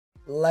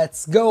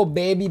Let's go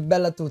baby,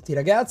 bella a tutti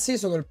ragazzi,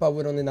 sono il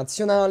Powerone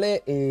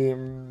nazionale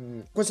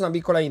e questa è una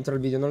piccola intro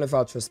al video, non le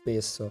faccio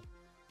spesso,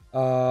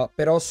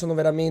 però sono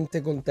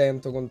veramente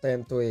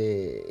contento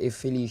e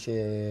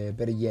felice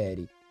per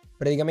ieri.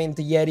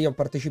 Praticamente ieri ho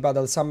partecipato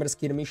al Summer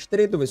Skirmish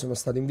 3 dove sono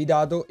stato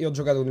invitato e ho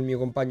giocato con il mio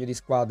compagno di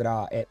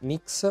squadra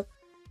Ettnix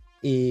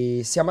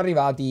e siamo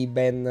arrivati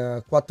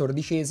ben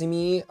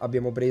 14esimi,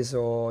 abbiamo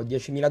preso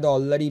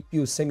 $10.000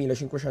 più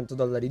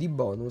 $6.500 di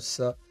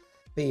bonus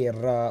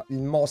per il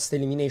Most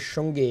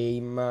Elimination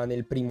game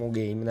nel primo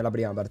game, nella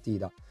prima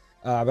partita.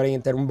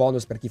 Praticamente era un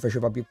bonus per chi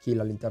faceva più kill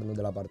all'interno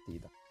della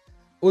partita.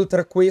 Oltre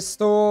a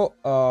questo,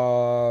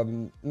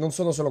 non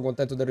sono solo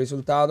contento del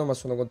risultato, ma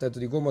sono contento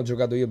di come ho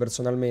giocato io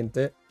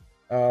personalmente.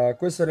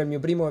 Questo era il mio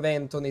primo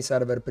evento nei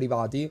server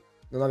privati.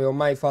 Non avevo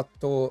mai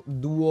fatto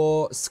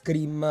duo,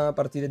 scrim,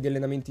 partite di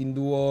allenamenti in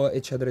duo,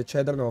 eccetera,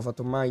 eccetera. Non ho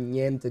fatto mai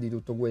niente di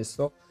tutto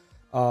questo.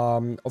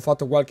 Ho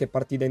fatto qualche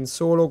partita in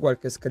solo,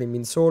 qualche scrim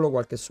in solo,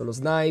 qualche solo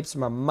snipes,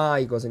 ma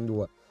mai cose in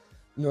due.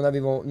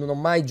 Non ho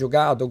mai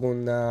giocato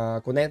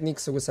con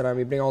Ettnix, questa era la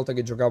mia prima volta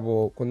che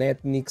giocavo con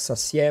Ettnix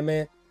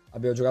assieme.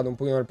 Abbiamo giocato un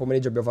pochino nel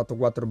pomeriggio, abbiamo fatto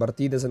 4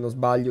 partite se non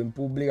sbaglio in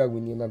pubblica,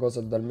 quindi una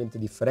cosa totalmente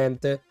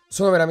differente.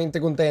 Sono veramente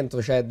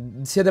contento, cioè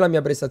sia della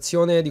mia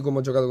prestazione, di come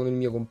ho giocato con il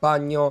mio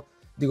compagno,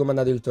 di come è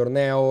andato il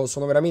torneo.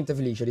 Sono veramente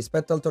felice,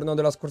 rispetto al torneo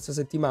della scorsa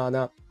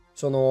settimana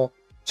sono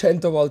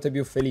 100 volte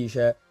più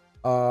felice.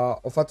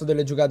 Ho fatto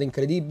delle giocate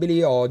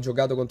incredibili, ho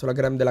giocato contro la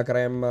creme della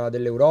creme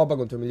dell'Europa,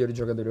 contro i migliori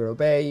giocatori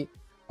europei,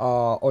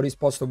 ho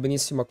risposto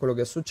benissimo a quello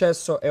che è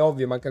successo. È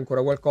ovvio, manca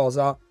ancora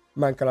qualcosa,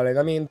 manca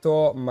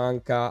l'allenamento,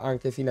 manca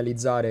anche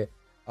finalizzare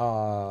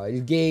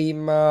il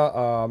game,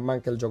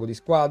 manca il gioco di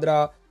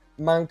squadra,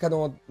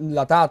 mancano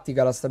la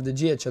tattica, la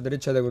strategia, eccetera,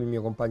 eccetera con il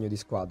mio compagno di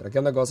squadra, che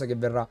è una cosa che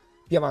verrà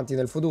più avanti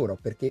nel futuro,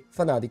 perché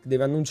Fnatic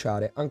deve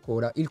annunciare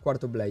ancora il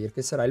quarto player,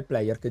 che sarà il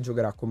player che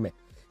giocherà con me,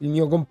 il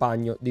mio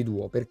compagno di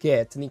duo, perché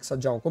Ettnix ha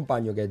già un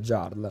compagno che è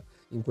Jarl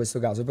in questo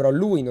caso, però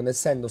lui, non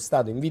essendo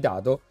stato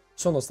invitato,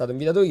 sono stato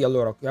invitato io,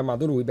 allora ho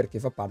chiamato lui perché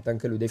fa parte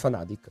anche lui dei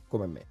Fnatic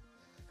come me.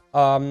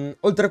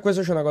 Oltre a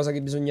questo c'è una cosa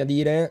che bisogna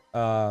dire.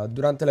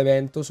 Durante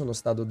l'evento sono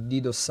stato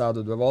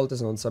DDoSato 2 volte.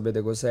 Se non sapete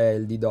cos'è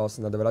il DDoS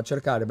andatevelo a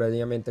cercare.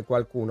 Praticamente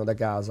qualcuno da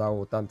casa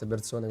o tante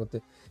persone con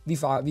te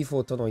vi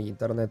fottono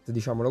internet,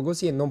 diciamolo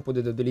così, e non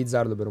potete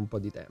utilizzarlo per un po'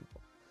 di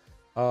tempo.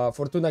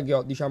 Fortuna che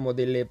ho, diciamo,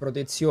 delle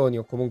protezioni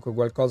o comunque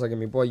qualcosa che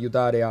mi può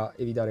aiutare a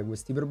evitare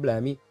questi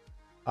problemi.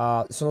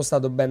 Sono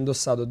stato ben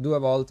dossato 2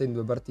 volte in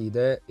 2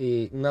 partite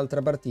e in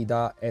un'altra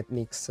partita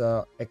Ettnix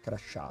è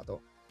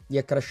crashato. Gli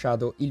è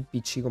crashato il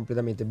PC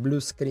completamente, blue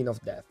screen of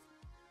death.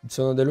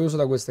 Sono deluso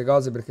da queste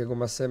cose perché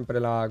come sempre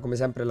la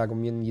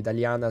community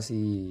italiana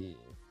si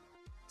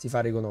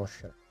fa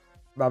riconoscere.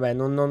 Vabbè,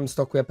 non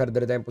sto qui a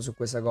perdere tempo su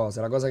questa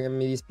cosa. La cosa che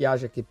mi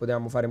dispiace è che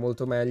potevamo fare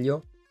molto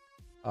meglio.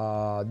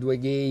 2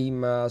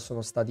 game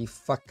sono stati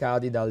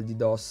faccati dal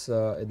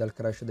DDoS e dal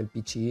crash del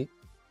PC,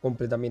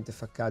 completamente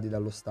faccati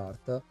dallo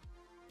start.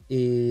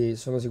 E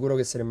sono sicuro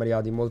che saremmo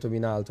arrivati molto più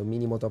in alto,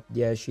 minimo top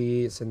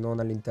 10, se non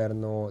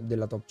all'interno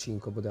della top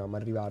 5 potevamo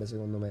arrivare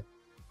secondo me.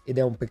 Ed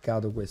è un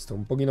peccato questo,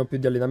 un pochino più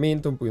di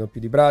allenamento, un pochino più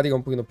di pratica,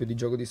 un pochino più di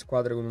gioco di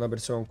squadra con una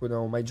persona con cui non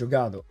avevo mai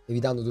giocato.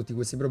 Evitando tutti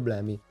questi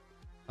problemi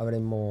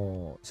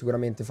avremmo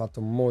sicuramente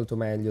fatto molto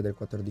meglio del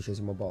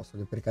 14esimo posto,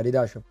 che per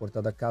carità ci ha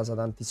portato a casa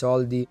tanti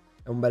soldi,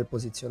 è un bel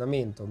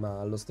posizionamento,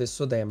 ma allo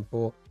stesso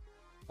tempo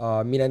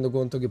mi rendo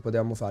conto che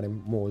potevamo fare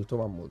molto,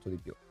 ma molto di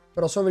più.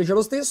 Però sono felice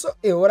lo stesso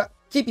e ora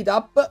keep it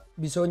up,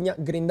 bisogna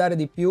grindare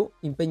di più,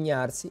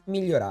 impegnarsi,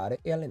 migliorare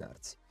e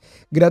allenarsi.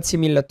 Grazie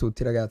mille a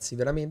tutti ragazzi,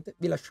 veramente,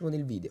 vi lascio con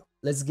il video.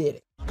 Let's get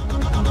it!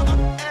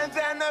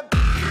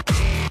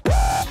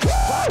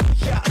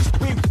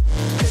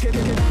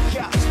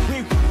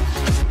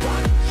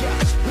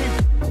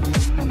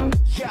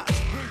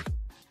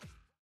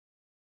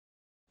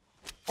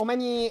 How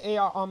many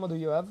AR ammo do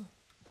you have?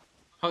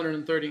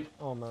 130.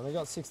 Oh man, I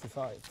got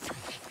 65.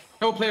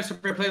 No, players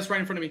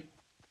right in front of me.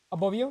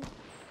 Above you?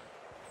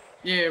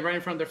 Yeah, right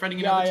in front. They're fighting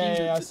another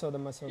team. Yeah, I saw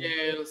them,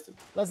 Yeah,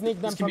 let's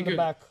nick them from the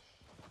back.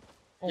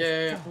 Oh,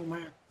 yeah. Oh my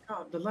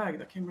god, the lag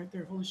that came right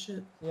there. Holy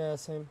shit. Yeah,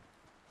 same.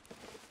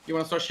 You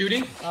want to start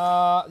shooting?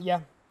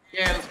 Yeah.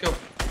 Yeah, let's go.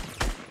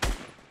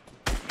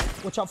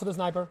 Watch out for the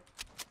sniper.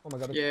 Oh my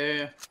god.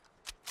 Yeah.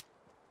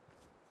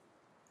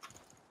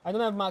 I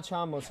don't have much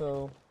ammo,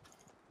 so...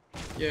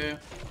 Yeah.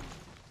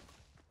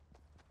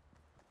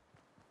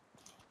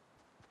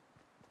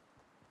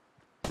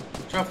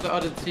 Drop the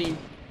other team.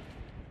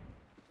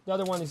 The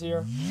other one is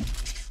here.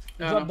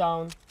 No, Drop no.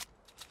 down.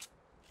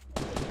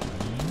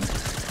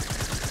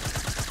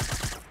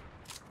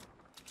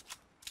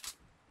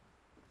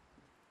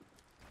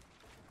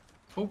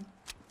 Oh,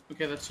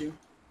 okay, that's you.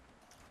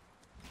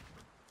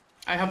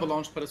 I have a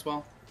launch pad as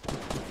well.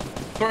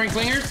 Throwing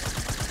clingers.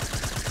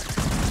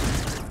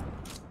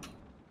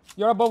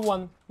 You're above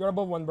one. You're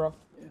above one, bro.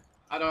 Yeah.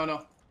 I don't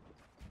know.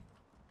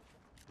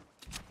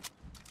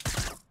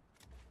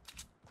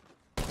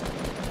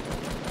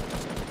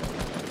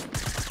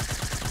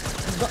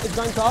 It's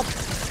going top.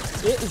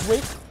 It is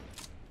weak.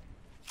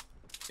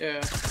 Yeah.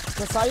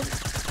 The side.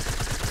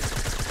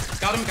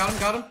 Got him, got him,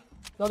 got him.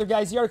 The other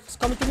guy's here. He's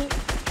coming to me.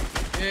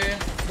 Yeah.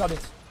 Got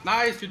it.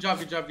 Nice, good job,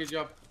 good job, good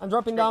job. I'm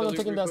dropping down. I'm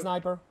taking the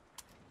sniper.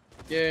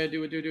 Yeah,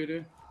 do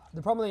it.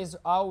 The problem is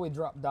how we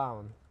drop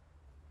down.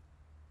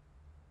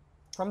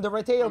 From the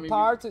retail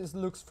part, it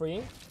looks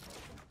free.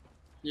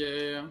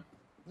 Yeah.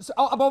 So,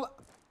 oh, above.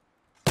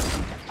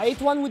 I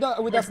hit one with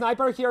a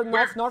sniper here,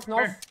 north,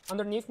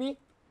 underneath me.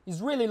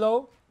 He's really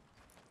low.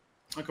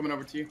 I'm coming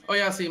over to you. Oh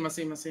yeah, I see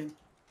him.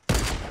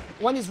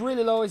 One is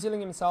really low, he's healing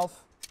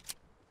himself.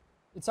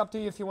 It's up to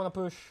you if you want to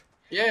push.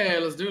 Yeah,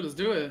 let's do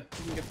it.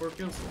 We can get 4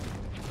 kills.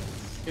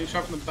 Can you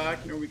shot from the back,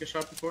 or we get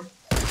shot before?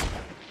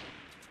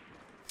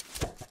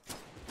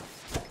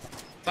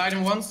 Tied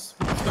him once.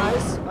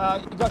 Nice,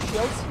 you got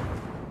shields.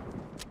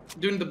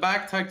 Doing the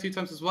back, tagged 2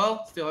 times as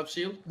well. Still have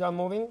shield. They're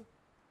moving.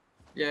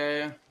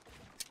 Yeah.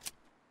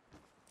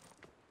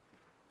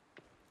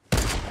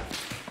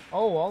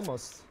 Oh,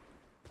 almost.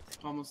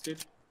 Almost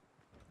did.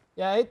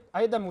 Yeah,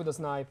 I hit them with a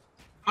snipe.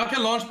 I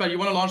can launch pad. You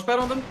want a launch pad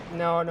on them?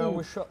 No, Ooh.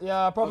 we should.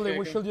 Yeah, probably we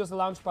okay. should use the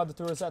launch pad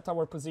to reset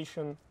our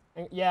position.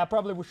 And yeah,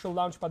 probably we should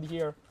launch pad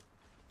here.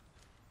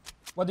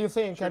 What do you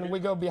think? Can we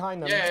go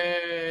behind them?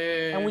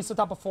 Yeah. And we set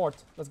up a fort.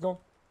 Let's go.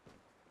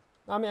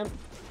 I mean,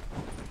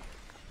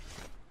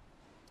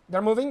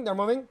 they're moving.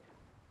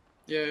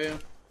 Yeah.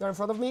 They're in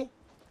front of me.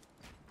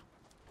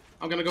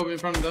 I'm gonna go in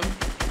front of them.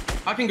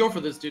 I can go for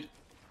this, dude.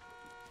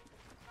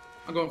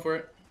 I'm going for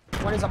it.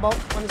 One is above,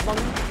 one is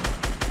bottom.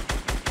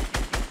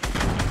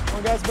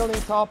 One guy's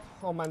building top.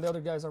 Oh man, the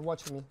other guys are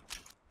watching me.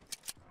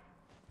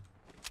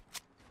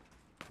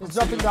 He's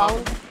dropping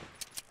down.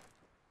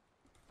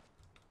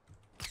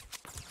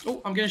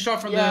 Oh, I'm getting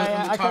shot from the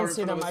Yeah, I tower. can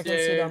see them, I can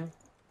see them.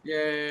 Yeah,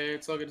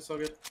 it's all good,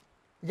 The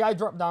guy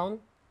dropped down.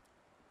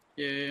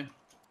 Yeah.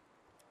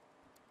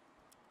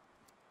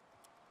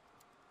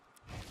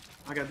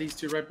 I got these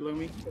 2 right below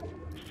me.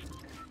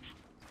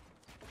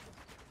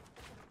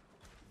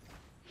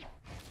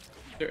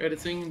 They're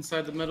editing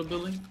inside the metal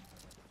building.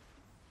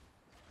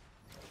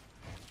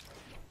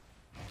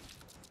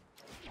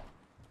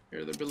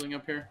 Here, they're building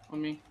up here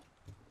on me.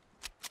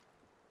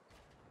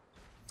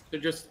 They're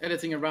just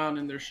editing around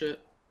in their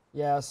shit.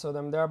 Yeah, so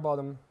them they're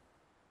bottom.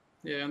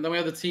 Yeah, and then we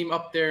have the team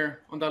up there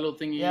on that little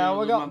thingy. Yeah,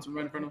 we got. Mountain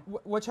right in front of.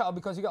 Watch out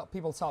because you got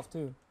people south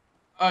too.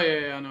 Oh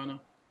yeah, I know.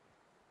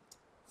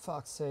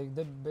 Fuck's sake,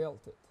 they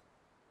built it.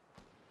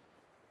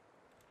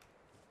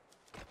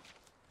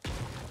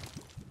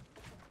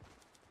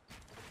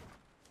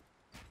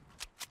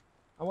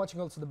 I'm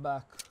watching also the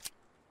back.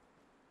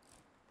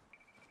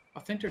 I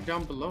think they're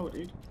down below,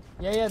 dude.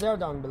 Yeah, they're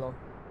down below.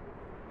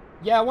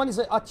 Yeah, one is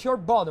at your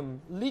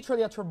bottom,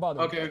 literally at your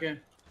bottom. Okay.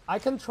 I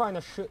can try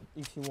and shoot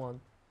if you want.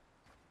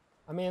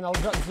 I mean, I'll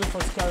just do for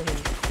scare him.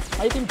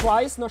 I hit him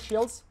twice, no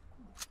shields.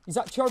 He's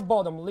at your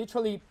bottom,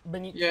 literally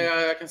beneath you.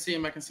 Yeah, I can see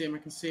him.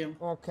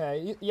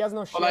 Okay, he has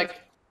no shield. Like...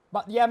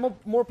 But yeah,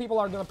 more people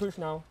are gonna push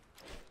now.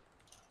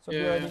 So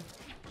be ready.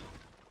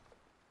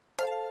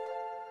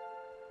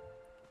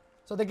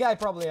 So the guy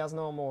probably has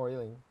no more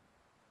healing.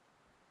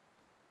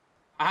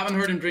 I haven't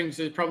heard him drink,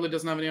 so he probably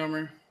doesn't have any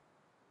armor.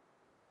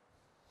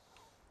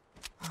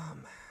 Oh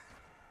man.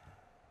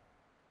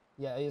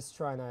 Yeah, he's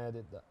trying to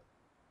edit that.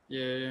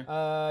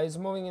 Yeah. He's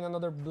moving in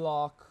another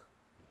block.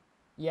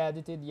 Yeah,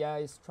 edited. Yeah,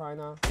 he's trying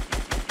to.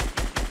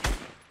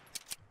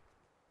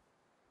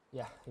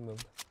 Yeah, he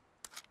moved.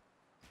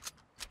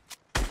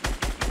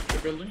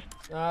 They're building?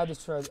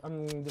 Destroyed.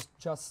 I'm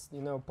just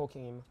you know,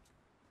 poking him.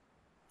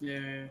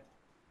 Yeah.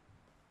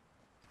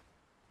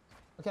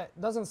 Okay,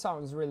 doesn't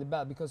sound really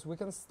bad because we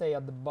can stay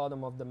at the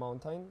bottom of the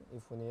mountain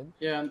if we need.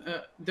 Yeah, and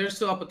they're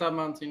still up at that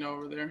mountain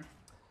over there.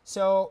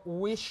 So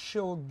we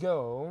should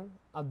go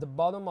at the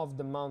bottom of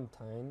the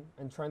mountain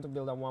and try to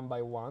build a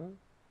 1x1.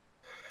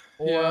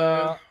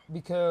 Or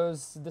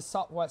because the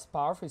southwest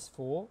path is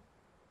full.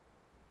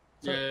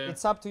 So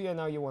it's up to you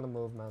now you want to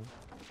move, man.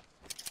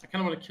 I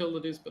kind of want to kill the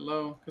dudes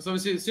below. Because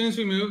obviously as soon as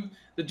we move,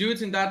 the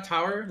dudes in that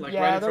tower, like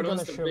right in front of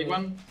us, the big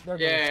one. They're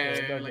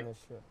gonna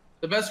shoot.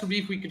 The best would be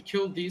if we could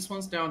kill these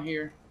ones down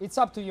here. It's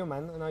up to you,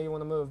 man, and how you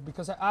want to move.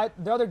 Because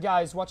the other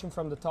guy is watching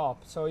from the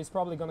top, so he's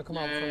probably going to come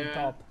out from the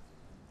top.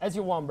 As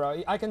you want,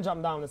 bro. I can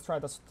jump down. Let's try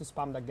to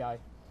spam that guy.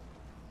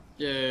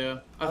 Yeah.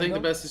 I think the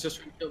best is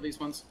just to kill these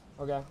ones.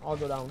 Okay, I'll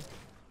go down.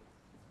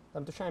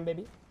 Time to shine,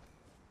 baby.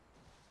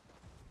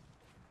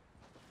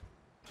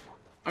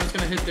 I'm just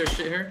going to hit their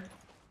shit here.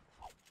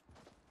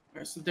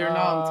 Alright, so they're not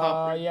on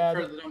top. They're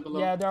further down below.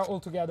 Yeah, they're all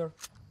together.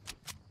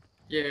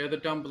 Yeah, they're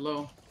down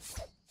below.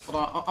 Hold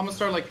on, I'm gonna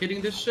start like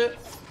hitting this shit.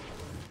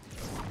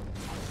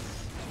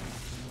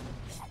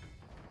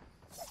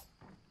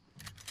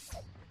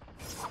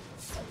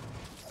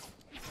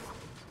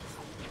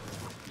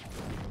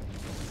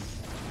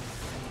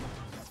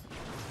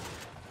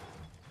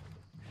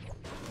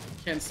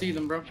 Can't see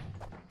them, bro.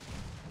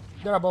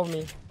 They're above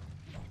me.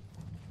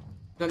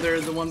 Then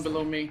there's the one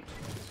below me.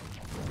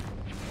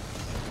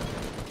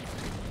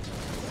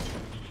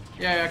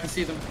 Yeah, I can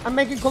see them. I'm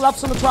making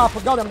collapse on the trap. I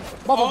got them.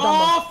 Both of them.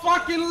 Oh,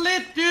 fucking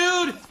lit,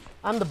 dude!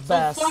 I'm the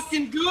best. So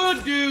fucking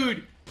good,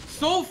 dude!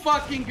 So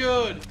fucking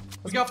good.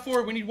 We got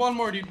 4. We need 1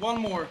 more, dude. 1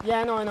 more.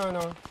 Yeah, I know.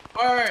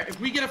 All right. If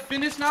we get a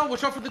finish now,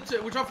 watch out for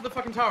the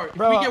fucking tower. If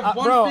Bro, we get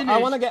one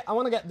finish, I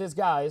wanna get this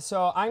guy.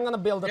 So I'm gonna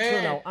build a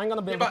tunnel. I'm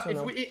gonna build a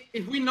tunnel.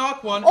 If we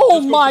knock one.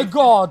 Oh my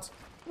god!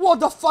 What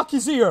the fuck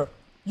is here?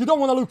 You don't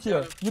wanna look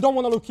here. You don't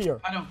wanna look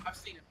here. I know. I've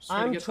seen it.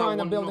 I'm trying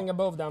to building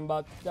above them,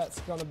 but that's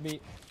gonna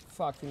be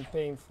fucking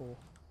painful.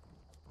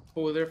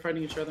 Oh, they're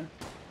fighting each other.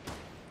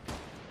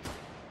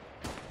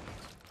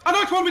 Oh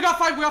no, come on, we got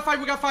 5, we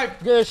got 5.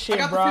 Good shit, I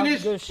got bro. the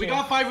finish. Good shit. We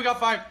got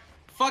 5.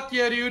 Fuck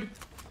yeah, dude.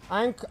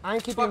 I'm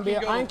keeping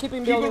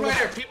building.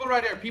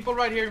 People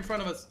right here in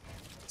front of us.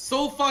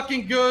 So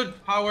fucking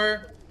good,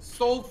 Power.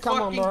 So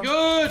fucking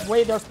good.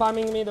 Wait, they're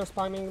spamming me.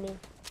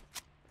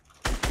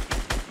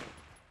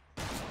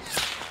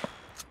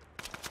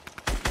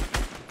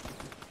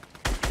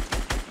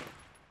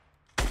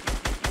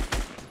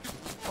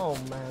 Oh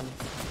man,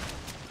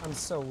 I'm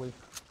so weak.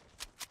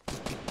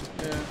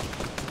 Yeah.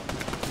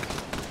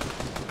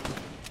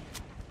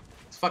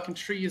 This fucking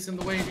tree is in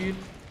the way, dude.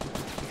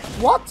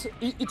 What?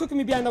 He took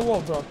me behind the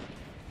wall, bro.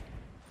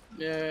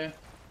 Yeah.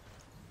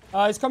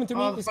 He's coming to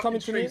me. He's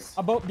coming to me.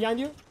 Above, behind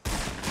you.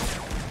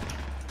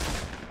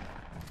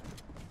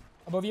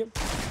 Above you.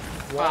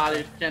 Ah,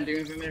 dude, can't do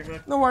anything there, bro.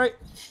 No worry.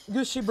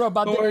 Good shit, bro.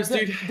 But no worries,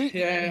 dude.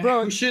 Yeah.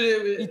 Bro,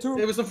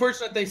 it was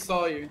unfortunate they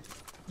saw you.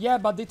 Yeah,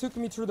 but they took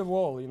me through the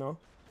wall, you know.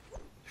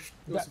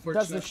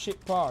 That's the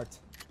shit part.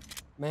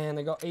 Man,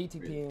 I got 80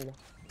 ping.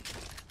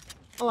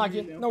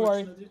 Unlucky. No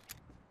worry.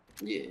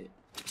 Yeah.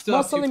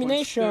 Most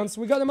eliminations.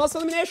 We got the most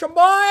elimination,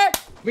 boy!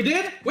 We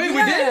did? Wait,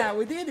 yeah,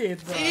 we did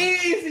it, bro.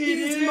 Easy,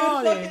 dude.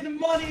 Money. Fucking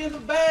money in the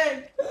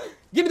bank.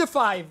 Give me the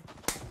 5. Money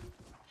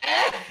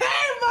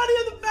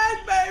in the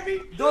bank,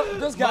 baby.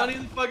 Those guys. Money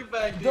in the fucking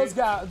bank,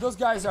 dude. Those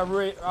guys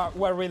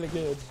were really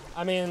good.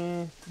 I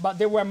mean, but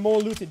they were more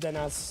looted than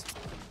us.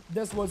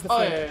 This was the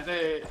thing. Yeah,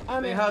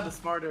 they had the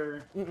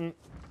smarter.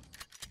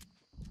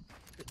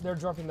 They're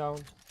dropping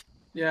down.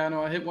 Yeah, I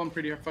know. I hit one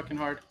pretty fucking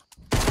hard.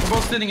 They're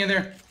both sitting in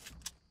there.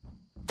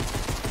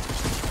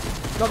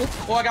 Got it.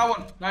 Oh, I got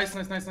one. Nice.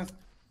 That's cool,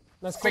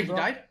 Wait, he bro.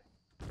 died?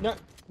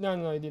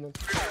 No, he didn't.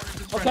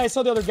 Okay,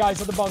 so the other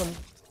guys at the bottom.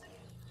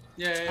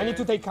 Yeah. I need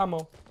to take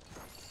camo.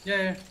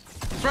 Yeah.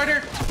 It's right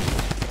here.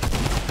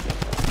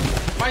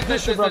 Good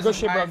shit, bro. Good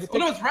shit, bro. Oh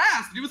no, it's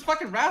Ras. It was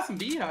fucking Ras and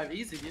Beehive.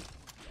 Easy, dude.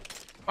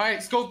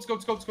 Alright, scope.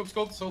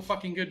 So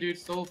fucking good, dude.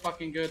 So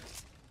fucking good.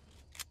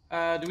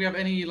 Do we have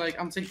any, like,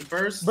 I'm taking the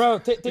burst. Bro,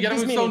 take this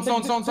mini. Zone.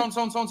 Take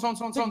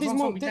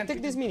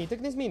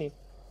this mini.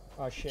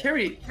 Oh shit.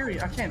 Carry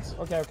it. I can't.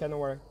 Okay, no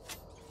worry.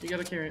 You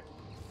gotta carry it.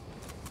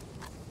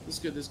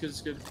 This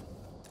is good.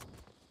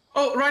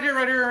 Oh, right here.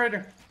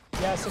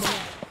 Yeah, so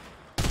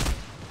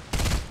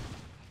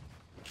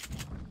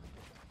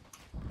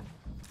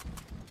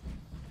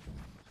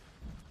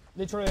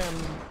literally,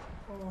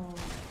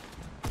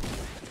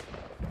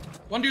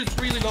 One dude's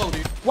really low,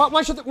 dude.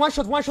 One shot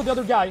the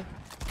other guy.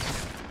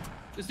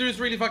 This dude is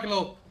really fucking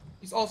low.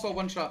 He's also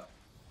one shot.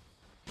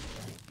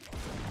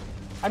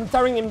 I'm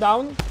tearing him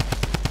down.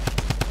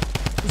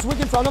 He's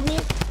weak in front of me.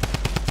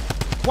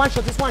 One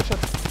shot.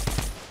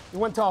 He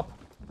went top.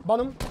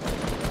 Bottom.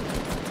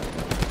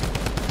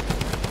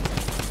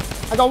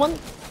 I got one.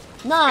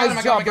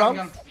 Nice job,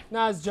 bro.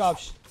 Nice job.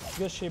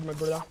 Good shit, my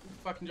brother.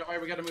 Fucking job.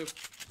 Alright, we gotta move.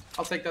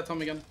 I'll take that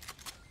Tom again.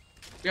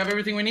 We have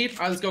everything we need?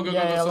 Alright, let's go.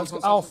 Let's go.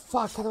 Oh,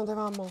 fuck. I don't have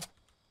ammo.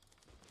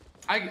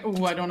 I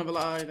don't have a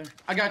lot either.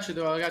 I got you,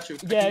 though. Yeah, if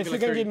you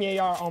can give me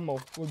AR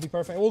ammo, would be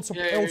perfect. Also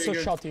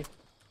shotty.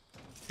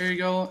 Here you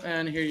go,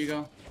 and here you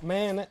go.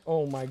 Man,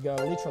 oh my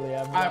god, literally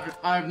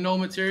I have no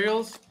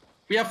materials.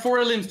 We have 4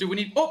 elims, dude. We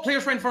need... Oh,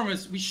 players right in front of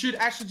us. We should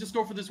actually just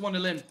go for this one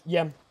elim.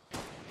 Yeah.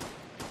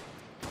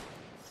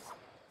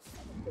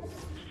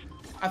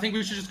 I think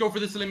we should just go for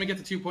this elim and get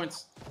the 2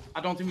 points.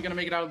 I don't think we're gonna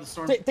make it out of the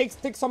storm.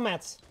 Take some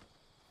mats.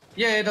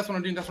 Yeah, that's what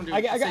I'm doing.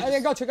 I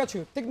got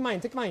you. Take mine.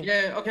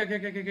 Yeah,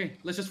 okay.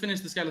 Let's just finish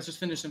this guy. Let's just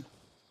finish him.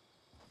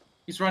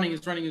 He's running.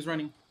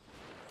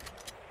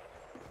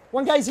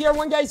 One guy's here.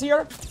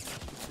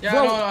 Yeah,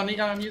 bro. No,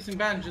 I'm using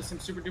bandages. I'm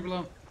super duper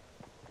low.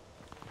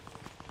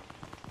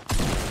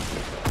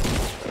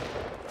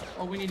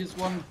 All we need is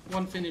one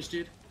finish,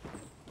 dude.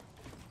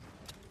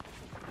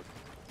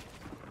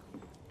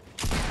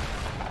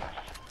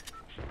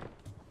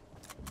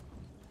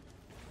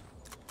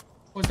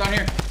 Oh, it's down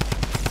here.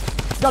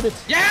 Got it.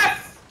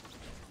 Yes!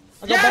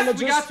 Yes!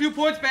 We got 2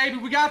 points, baby.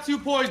 We got 2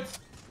 points.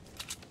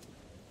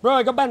 Bro,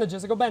 I got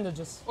bandages.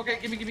 Okay,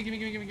 give me.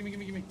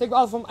 Take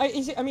all from.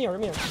 I'm here.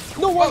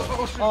 No one.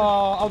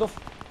 Out of.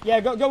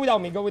 Yeah, go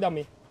without me.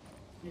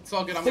 It's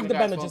all good. I'm take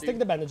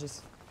the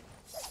bandages.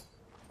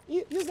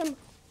 Use them.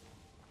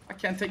 I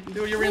can't take them,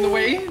 dude. You're in the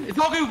way. It's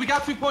all good. We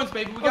got 2 points,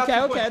 baby. We got 2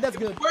 points. Okay, that's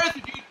good. It was worth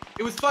it, dude.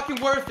 It was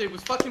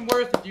fucking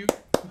worth it, dude.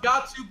 We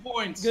got 2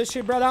 points. Good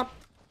shit, brother.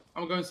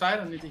 I'm gonna go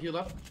inside. I need to heal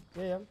up.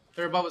 Yeah.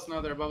 They're above us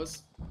now.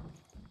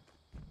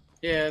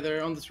 Yeah,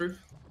 they're on this roof.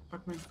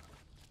 Fuck me.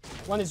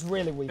 One is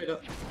really weak.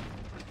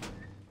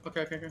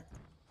 Okay.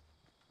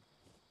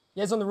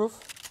 Yeah, he's on the roof.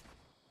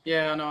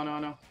 Yeah, I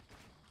know.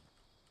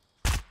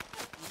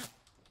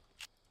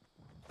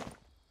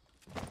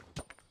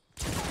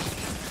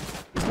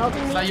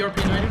 Shouting Is me. that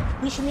European ready?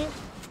 Push me.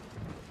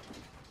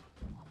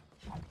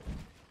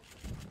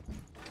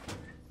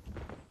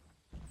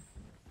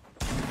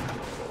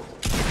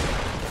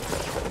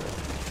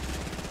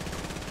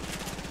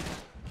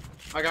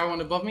 I got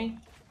one above me.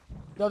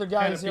 The other guy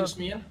Trying is to here. pinch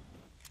me in.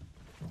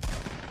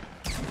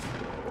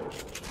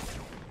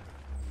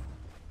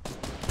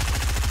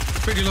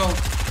 Pretty low.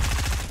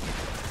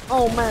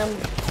 Oh man.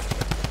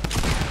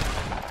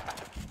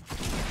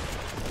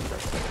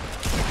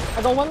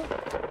 I got one.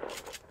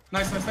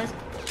 Nice, nice, nice.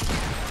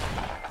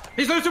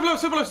 He's low, super low,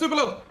 super low, super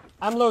low.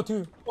 I'm low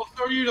too. Oh,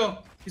 so are you though.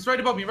 He's right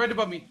above me, right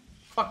above me.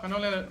 Fuck, man,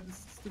 don't let it.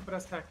 This stupid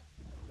ass attack.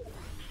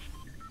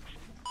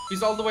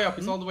 He's all the way up,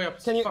 he's all the way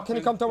up. Can you Fuck, can you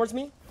man. come towards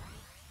me?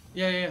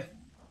 Yeah, yeah, yeah.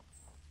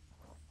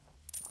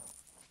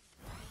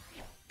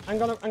 I'm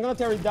gonna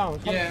tear it down.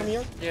 Come, Yeah, come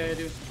here. yeah, yeah,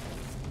 dude.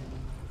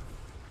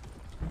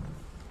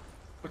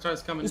 Watch out,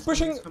 it's coming. He's it's coming,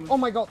 pushing. it's coming. Oh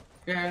my god.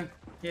 Yeah,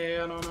 yeah,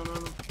 yeah, no.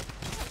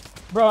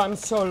 Bro, I'm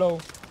so low.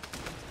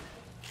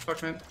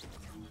 Fuck, man.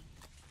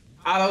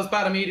 Ah, that was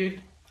bad of me, dude.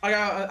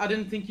 I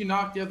didn't think you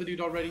knocked the other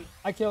dude already.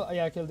 I killed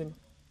him.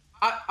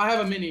 I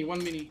have a mini,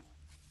 one mini.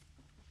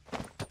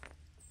 That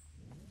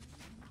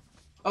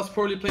was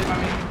poorly played by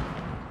me.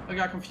 I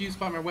got confused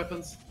by my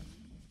weapons.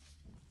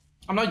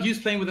 I'm not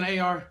used playing with an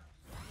AR.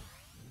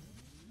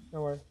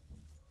 Don't worry.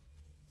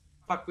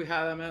 Fuck, we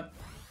had that, man.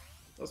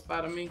 That was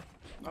bad of me.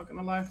 Not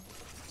gonna lie.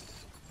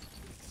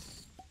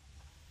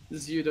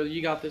 This is you, though.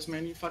 You got this,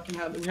 man. You fucking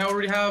have it.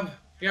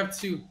 We have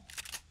two.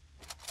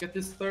 Get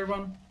this third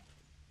one.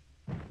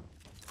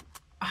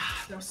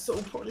 Ah, that was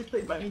so poorly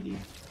played by me, dude.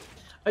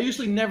 I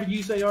usually never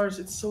use ARs.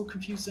 It's so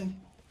confusing.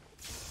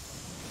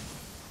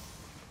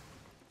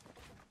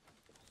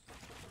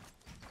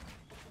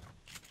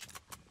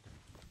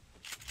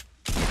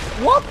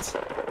 What?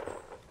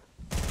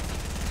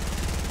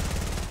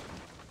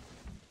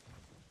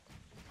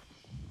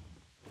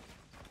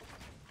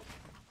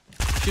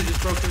 She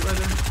just broke it right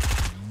there.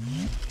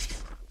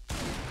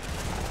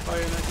 Oh,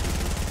 yeah, nice.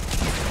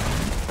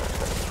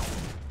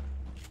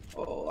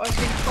 Oh, I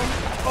think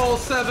oh,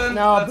 7.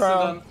 No, That's bro.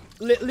 done.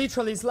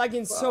 Literally, it's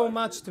lagging so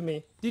much to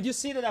me. Did you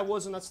see that I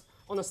was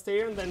on a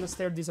stair and then the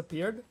stair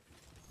disappeared?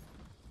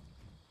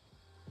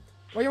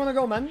 Where you wanna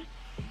go, man?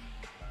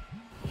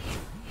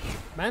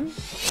 Man?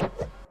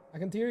 I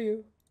can hear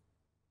you.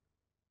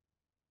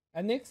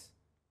 Ettnix?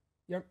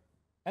 You're...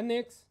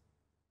 Ettnix?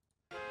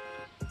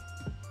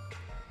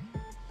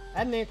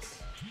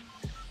 Ettnix?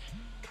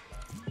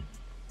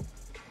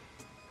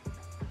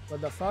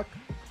 What the fuck?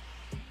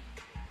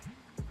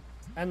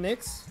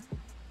 Ettnix?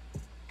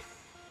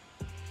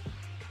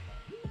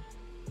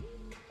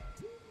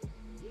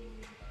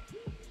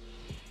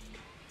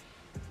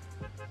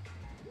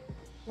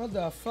 What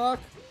the fuck?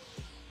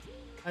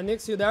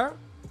 Ettnix, you there?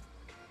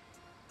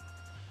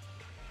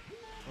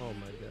 Oh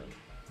my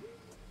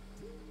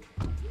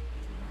god.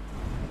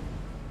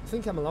 I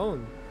think I'm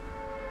alone.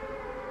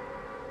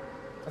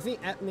 I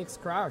think Ettnix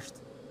crashed.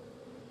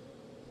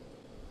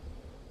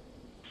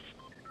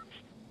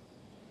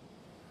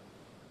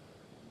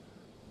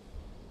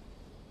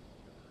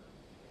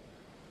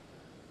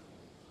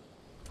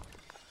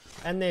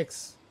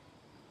 Ettnix.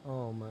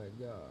 Oh my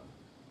god.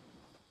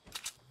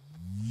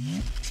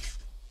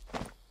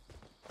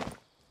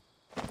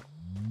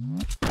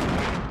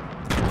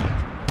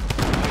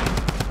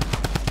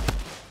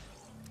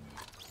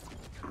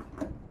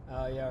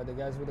 Yeah, the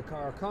guys with the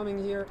car are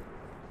coming here.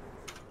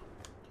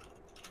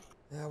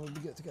 Yeah, it would be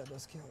good to get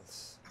those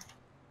kills.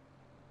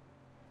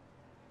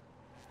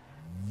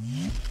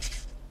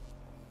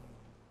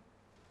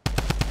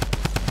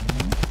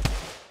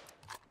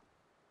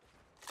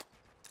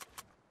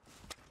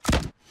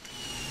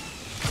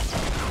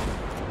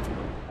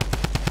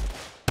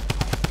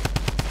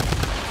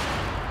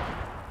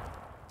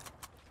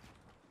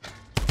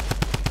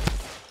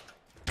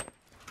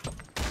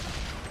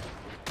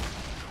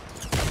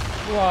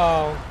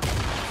 Wow.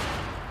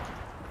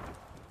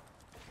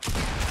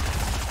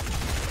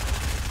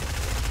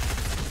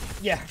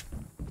 Yeah.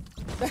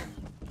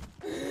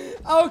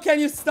 How can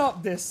you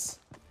stop this?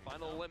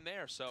 Final win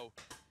there, so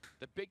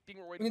the big thing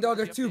we're We need the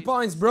other 2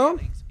 points, bro.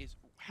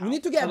 We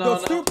need to get No,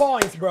 those no. 2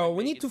 points, bro.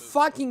 We need to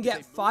fucking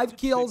get 5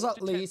 kills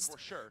at least.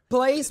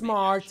 Play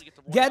smart,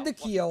 get the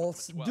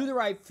kills, do the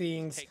right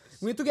things.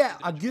 We need to get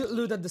a good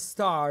loot at the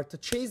start,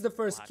 chase the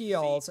first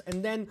kills,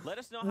 and then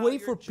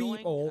wait for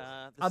people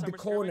at the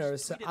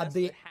corners, at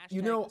the,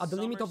 you know, at the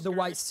limit of the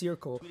white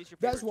circle.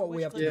 That's what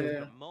we have to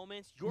do.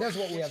 That's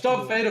what we have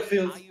Stop to do. fatal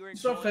fields.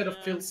 Stop fatal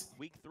fields.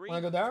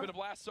 Wanna go there?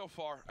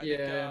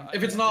 Yeah.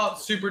 If it's not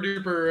super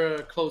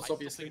duper close,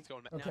 obviously.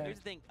 Okay.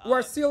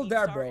 We're still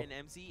there, bro.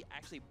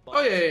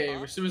 Oh yeah.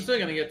 We're still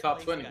gonna get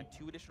top 20.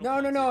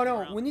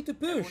 No. We need to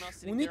push.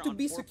 We need to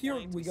be secure.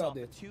 We got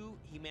it.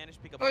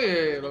 Oh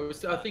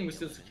yeah. I think we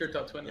still secure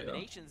top 20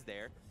 though.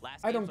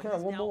 I don't care. I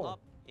want more.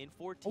 I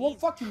want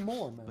fucking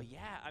more, man. But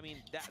yeah, I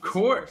mean, Of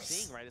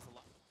course. right? Is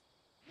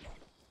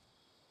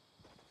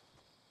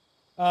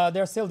a lot.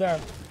 They're still there.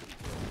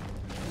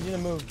 You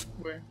didn't move.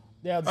 Where?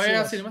 Yeah. Oh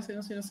yeah, I see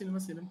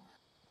them.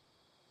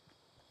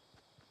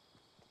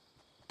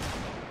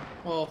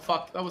 Oh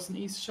fuck, that was an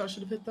easy shot. I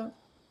should have hit that.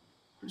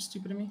 Pretty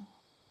stupid of me.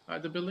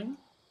 Alright, the building.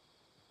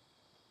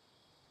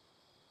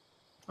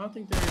 I don't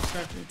think they're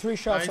exactly. 3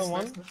 shots on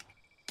one. Nice.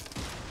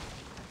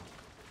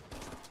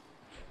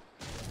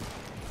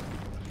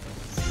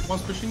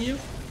 One's pushing you.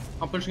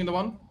 I'm pushing the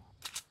one.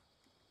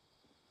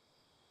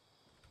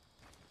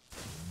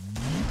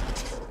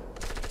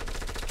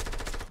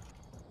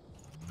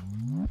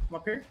 I'm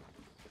up here.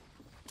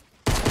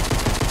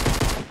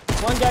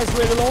 One guy's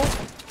really low.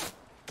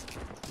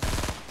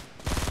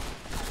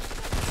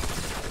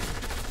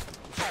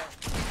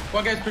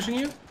 One guy's pushing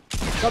you.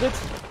 Got it.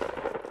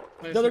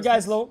 Nice, The other nice,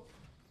 guy's nice. low.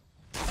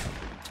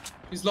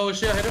 He's low as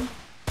shit. I hit him.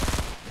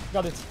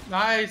 Got it.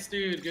 Nice,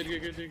 dude. Good,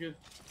 good, good, good, good.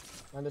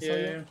 And I saw Yeah,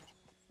 you. yeah.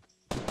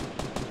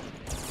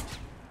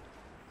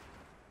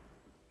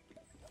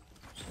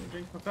 Just gonna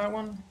drink with that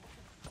one.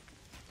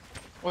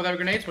 Oh, there are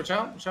grenades. Watch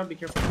out. Watch out. Be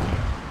careful.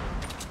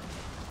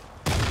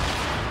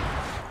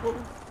 Whoa.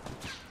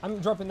 I'm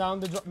dropping down.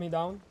 They drop me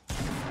down.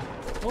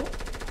 Oh.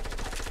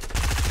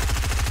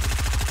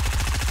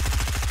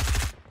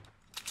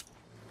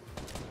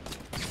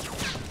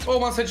 Oh,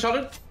 one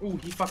headshotted. Ooh,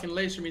 he fucking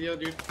lasered me, the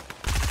other dude.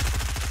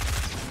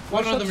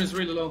 One of them is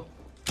really low.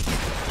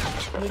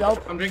 I need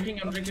help. I'm drinking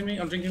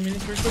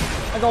minis first.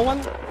 I got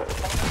one.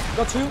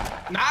 Got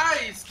 2.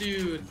 Nice,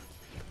 dude.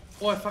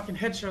 Oh, I fucking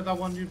headshot that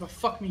one dude, but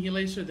fuck me, he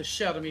lasered the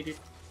shit out of me,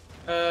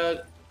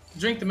 dude.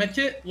 Drink the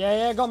medkit.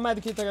 Yeah, I got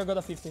medkit. I got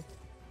a 50.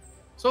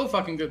 So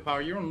fucking good,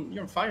 Power. You're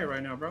on fire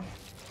right now, bro.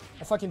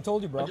 I fucking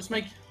told you, bro. I'll just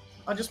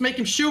make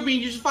him shoot me.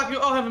 And you just fucking.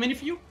 Oh, I have a mini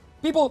for you.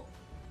 People,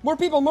 more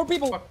people.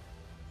 Fuck.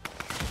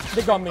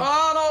 They got me.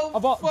 Oh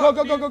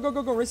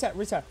no! Go. Reset.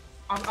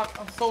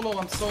 I'm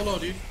solo,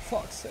 dude.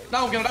 Fuck's sake.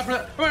 Now I'm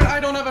gonna. Wait, I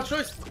don't have a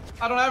choice.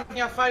 I don't have.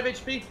 Yeah, 5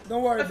 HP.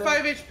 Don't worry, I have bro.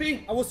 5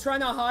 HP. I was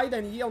trying to hide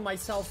and heal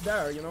myself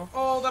there, you know.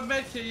 Oh, that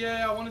medkit.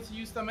 Yeah, I wanted to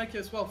use that medkit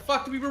as well.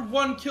 Fuck, we were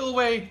 1 kill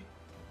away.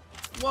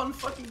 1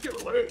 fucking kill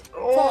away.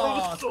 Oh,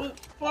 that was so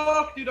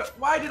fuck, dude.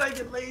 Why did I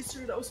get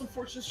lasered? That was some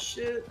fortunate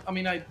shit. I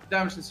mean, I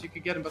damaged him so you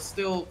could get him, but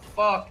still,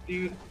 fuck,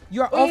 dude.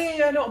 You're Oh off.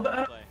 yeah, no,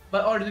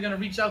 but are they gonna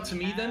reach out to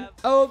me then?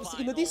 Oh,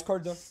 in the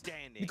Discord though.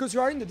 Because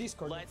you are in the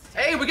Discord.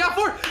 Hey, we got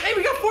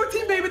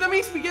 14, baby. That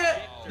means we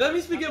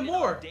get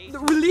more.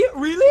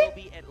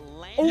 Really?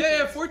 Oh,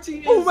 Yeah,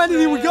 14. How is, many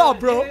did we got,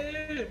 bro?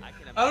 yeah.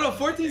 I don't know.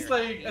 14 is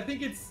like, I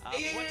think it's.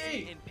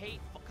 Hey.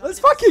 That's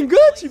fucking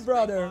Gucci,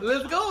 brother.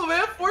 Let's go,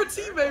 man.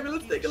 14, baby.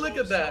 Let's take a look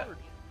at that.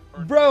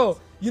 Bro,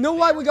 you know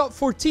why we got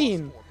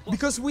 14?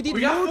 Because we did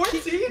We got more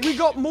 14? we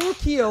got more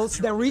kills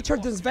than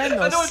Richard and Sven.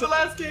 I know it's the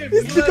last game.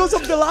 It's because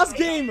of the last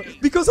game.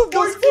 Because of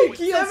those 4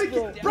 kills,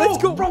 bro. Let's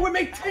go. Bro, we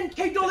make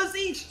 $10K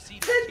each.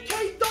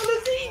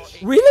 $10K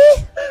each.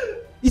 Really?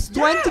 It's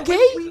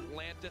 20K?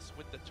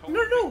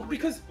 No,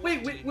 because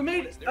wait, we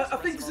made. I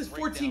think this is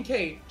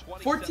 14K.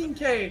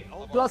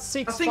 14K. Plus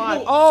 6, I think 5.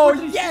 we'll- Oh,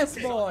 14 yes,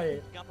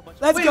 boy.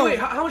 Let's Wait, go. wait,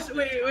 how much?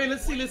 Wait,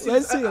 let's see. Let's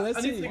see, I need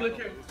to take a look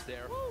here.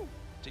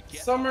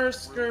 Summer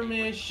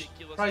skirmish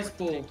price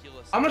pool.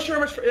 I'm not sure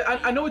how much.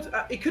 I know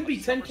it could be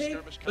 10K,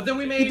 but then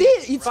we made. It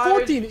did. It's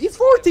 14. It's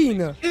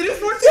 14. It is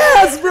 14.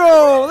 Yes,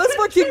 bro. That's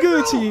fucking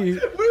Gucci.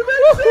 We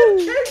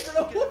made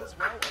 10K, bro.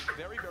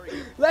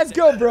 Let's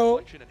go,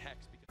 bro.